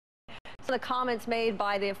The comments made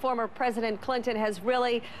by the former President Clinton has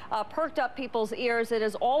really perked up people's ears. It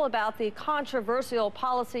is all about the controversial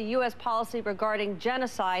policy, U.S. policy regarding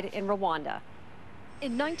genocide in Rwanda.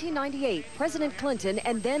 In 1998, President Clinton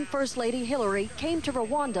and then First Lady Hillary came to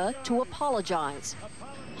Rwanda to apologize.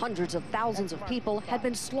 Hundreds of thousands of people had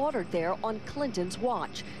been slaughtered there on Clinton's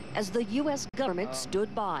watch as the U.S. government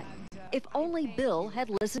stood by. If only Bill had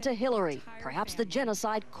listened to Hillary, perhaps the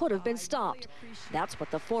genocide could have been stopped. That's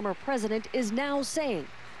what the former president is now saying,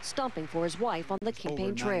 stomping for his wife on the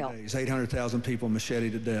campaign trail. 800,000 people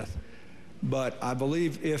macheted to death. But I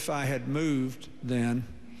believe if I had moved then,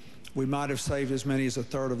 we might have saved as many as a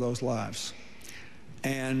third of those lives.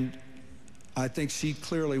 And I think she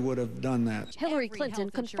clearly would have done that. Hillary Clinton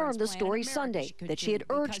confirmed the story Sunday that she had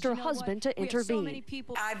urged her husband to intervene.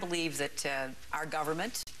 I believe that our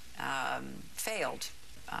government failed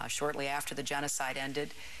shortly after the genocide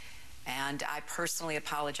ended. And I personally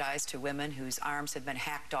apologize to women whose arms had been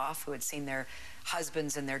hacked off, who had seen their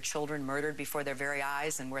husbands and their children murdered before their very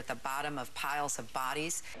eyes and were at the bottom of piles of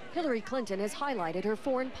bodies. Hillary Clinton has highlighted her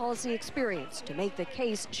foreign policy experience to make the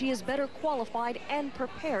case she is better qualified and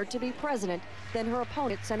prepared to be president than her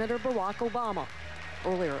opponent, Senator Barack Obama.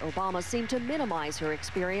 Earlier, Obama seemed to minimize her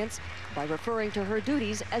experience by referring to her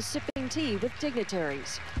duties as sipping tea with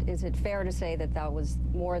dignitaries. Is it fair to say that that was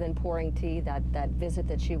more than pouring tea, that visit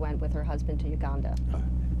that she went with her husband to Uganda?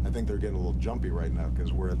 I think they're getting a little jumpy right now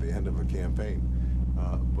because we're at the end of a campaign.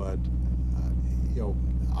 You know,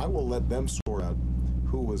 I will let them sort out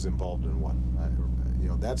who was involved in what. You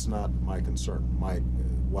know, that's not my concern.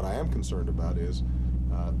 What I am concerned about is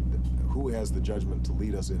who has the judgment to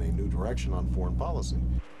lead us in a new direction on foreign policy.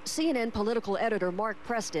 CNN political editor Mark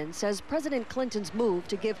Preston says President Clinton's move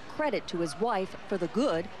to give credit to his wife for the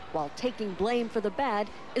good while taking blame for the bad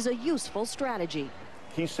is a useful strategy.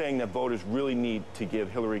 He's saying that voters really need to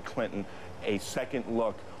give Hillary Clinton a second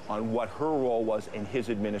look on what her role was in his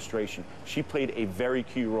administration. She played a very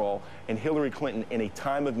key role, and Hillary Clinton, in a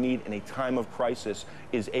time of need, in a time of crisis,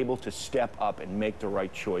 is able to step up and make the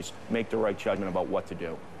right choice, make the right judgment about what to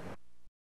do.